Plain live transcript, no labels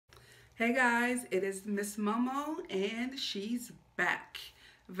Hey guys, it is Miss Momo and she's back.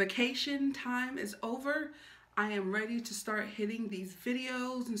 Vacation time is over. I am ready to start hitting these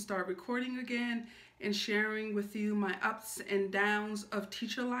videos and start recording again and sharing with you my ups and downs of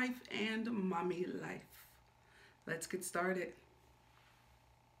teacher life and mommy life. Let's get started.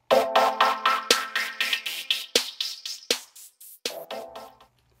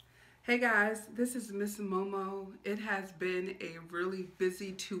 Hey guys, this is Miss Momo. It has been a really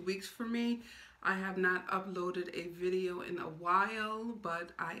busy 2 weeks for me. I have not uploaded a video in a while, but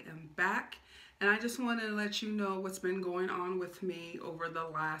I am back. And I just want to let you know what's been going on with me over the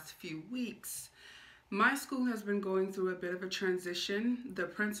last few weeks. My school has been going through a bit of a transition. The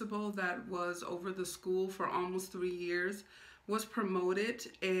principal that was over the school for almost 3 years was promoted,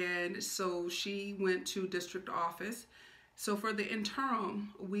 and so she went to district office. So for the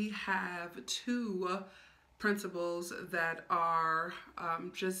interim, we have two principals that are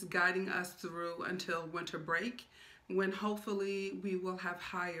just guiding us through until winter break, when hopefully we will have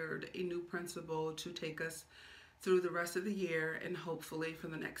hired a new principal to take us through the rest of the year and hopefully for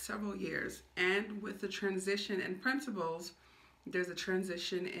the next several years. And with the transition in principals, there's a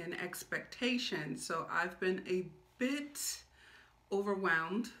transition in expectations. So I've been a bit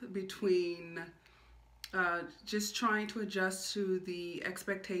overwhelmed between just trying to adjust to the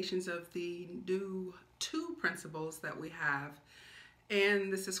expectations of the new two principals that we have.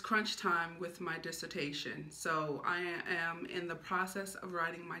 And this is crunch time with my dissertation. So I am in the process of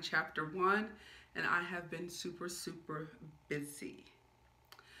writing my chapter 1, and I have been super busy.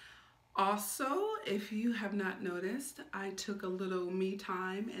 Also, if you have not noticed, I took a little me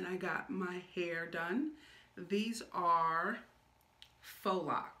time and I got my hair done. These are faux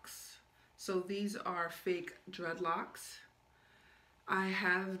locks. So these are fake dreadlocks. I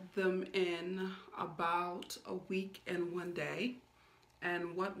have them in about a week and 1 day.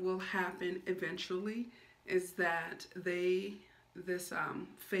 And what will happen eventually is that this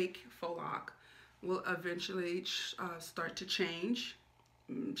fake faux lock will eventually start to change,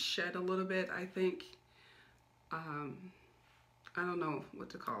 shed a little bit, I think. I don't know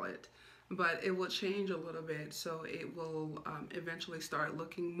what to call it, but it will change a little bit, so it will eventually start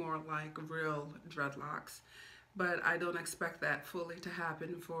looking more like real dreadlocks. But I don't expect that fully to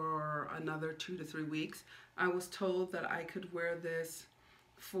happen for another 2 to 3 weeks. I was told that I could wear this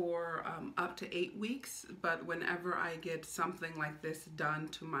for up to 8 weeks, but whenever I get something like this done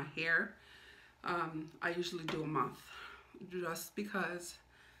to my hair, I usually do a month, just because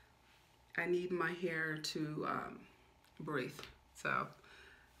I need my hair to breathe. So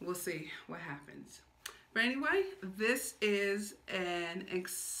we'll see what happens. But anyway, this is an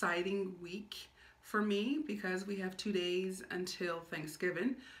exciting week for me because we have 2 days until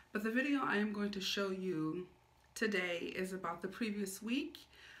Thanksgiving. But the video I am going to show you today is about the previous week.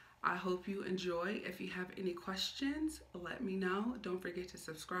 I hope you enjoy. If you have any questions, let me know. Don't forget to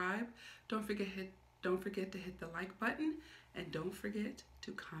subscribe. Don't forget to hit the like button, and don't forget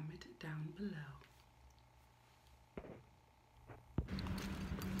to comment down below.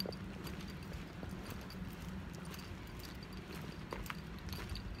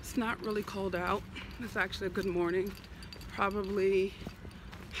 It's not really cold out. It's actually a good morning. Probably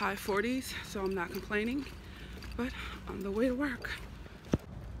high 40s, so I'm not complaining. But on the way to work.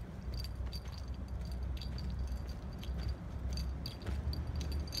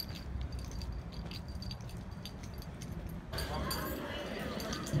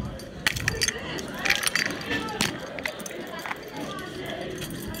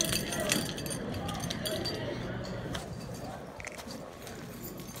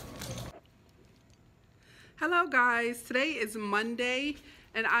 Hello guys, today is Monday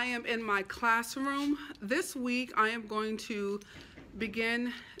and I am in my classroom. This week I am going to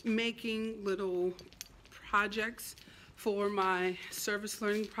begin making little projects for my service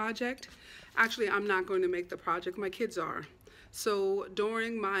learning project. Actually, I'm not going to make the project, my kids are. So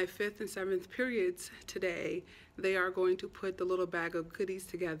during my 5th and 7th periods today, they are going to put the little bag of goodies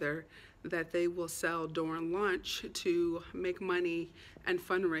together that they will sell during lunch to make money and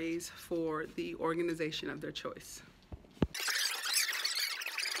fundraise for the organization of their choice.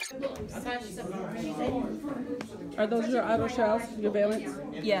 Are those your auto shells, your valence?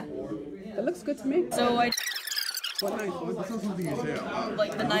 Yeah. It looks good to me. So I What ninth one?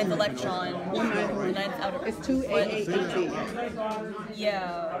 like the 9th electron. What ninth one? The 9th outer. It's 28818.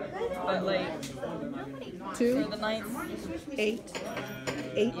 Yeah, but like 2, for the 9th. 8,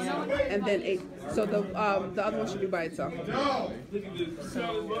 8, and then 8. So the other one should be by itself.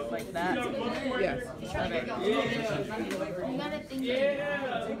 So like that. Yes. Okay.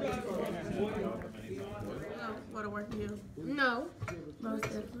 Well, go to work with you? No. Most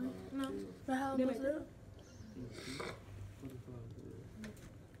definitely. No. But how was it?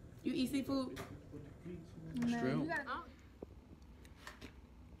 You eat seafood? True.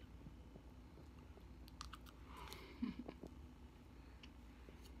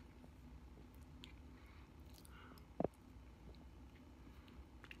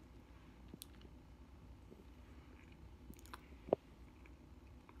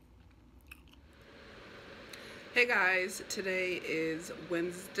 Hey guys, today is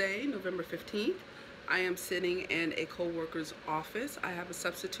Wednesday, November 15th. I am sitting in a co-worker's office. I have a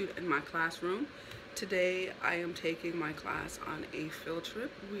substitute in my classroom. Today I am taking my class on a field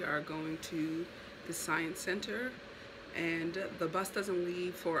trip. We are going to the Science Center and the bus doesn't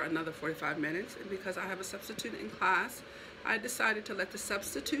leave for another 45 minutes. And because I have a substitute in class, I decided to let the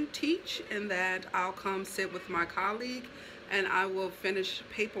substitute teach and that I'll come sit with my colleague and I will finish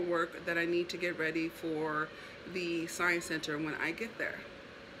paperwork that I need to get ready for the Science Center when I get there.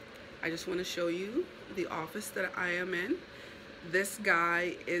 I just want to show you the office that I am in. This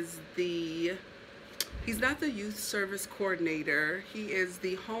guy is he's not the youth service coordinator, he is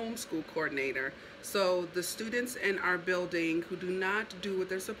the homeschool coordinator. So the students in our building who do not do what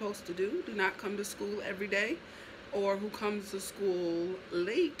they're supposed to do not come to school every day, or who comes to school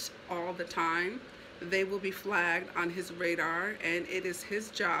late all the time, they will be flagged on his radar, and it is his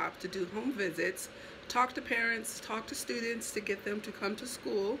job to do home visits, talk to parents, talk to students to get them to come to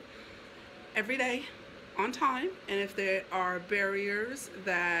school every day on time. And if there are barriers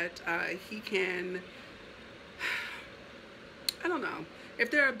that he can, I don't know, if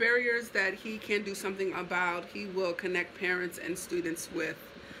there are barriers that he can do something about, he will connect parents and students with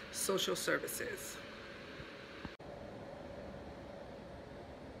social services.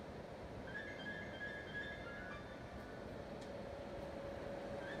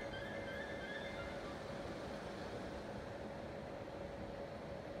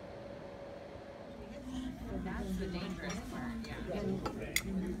 That's the dangerous part, yeah.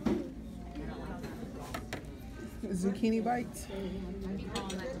 Zucchini bites. I'd be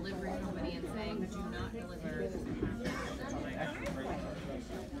calling that delivery company and saying, do not deliver.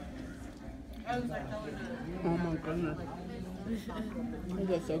 Oh my goodness. Those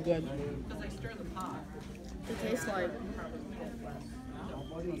are so good. Because I stir the pot. It tastes like.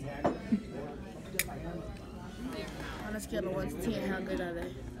 On a scale of 1 to 10, how good are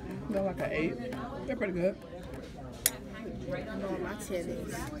they? They're like an 8. They're pretty good. I know what my 10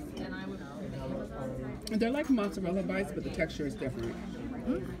 is. They're like mozzarella bites, but the texture is different.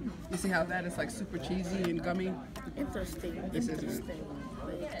 You see how that is like super cheesy and gummy? Interesting. This isn't. Interesting.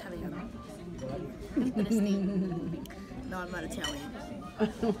 Wait, Italian. Interesting. No, I'm not Italian.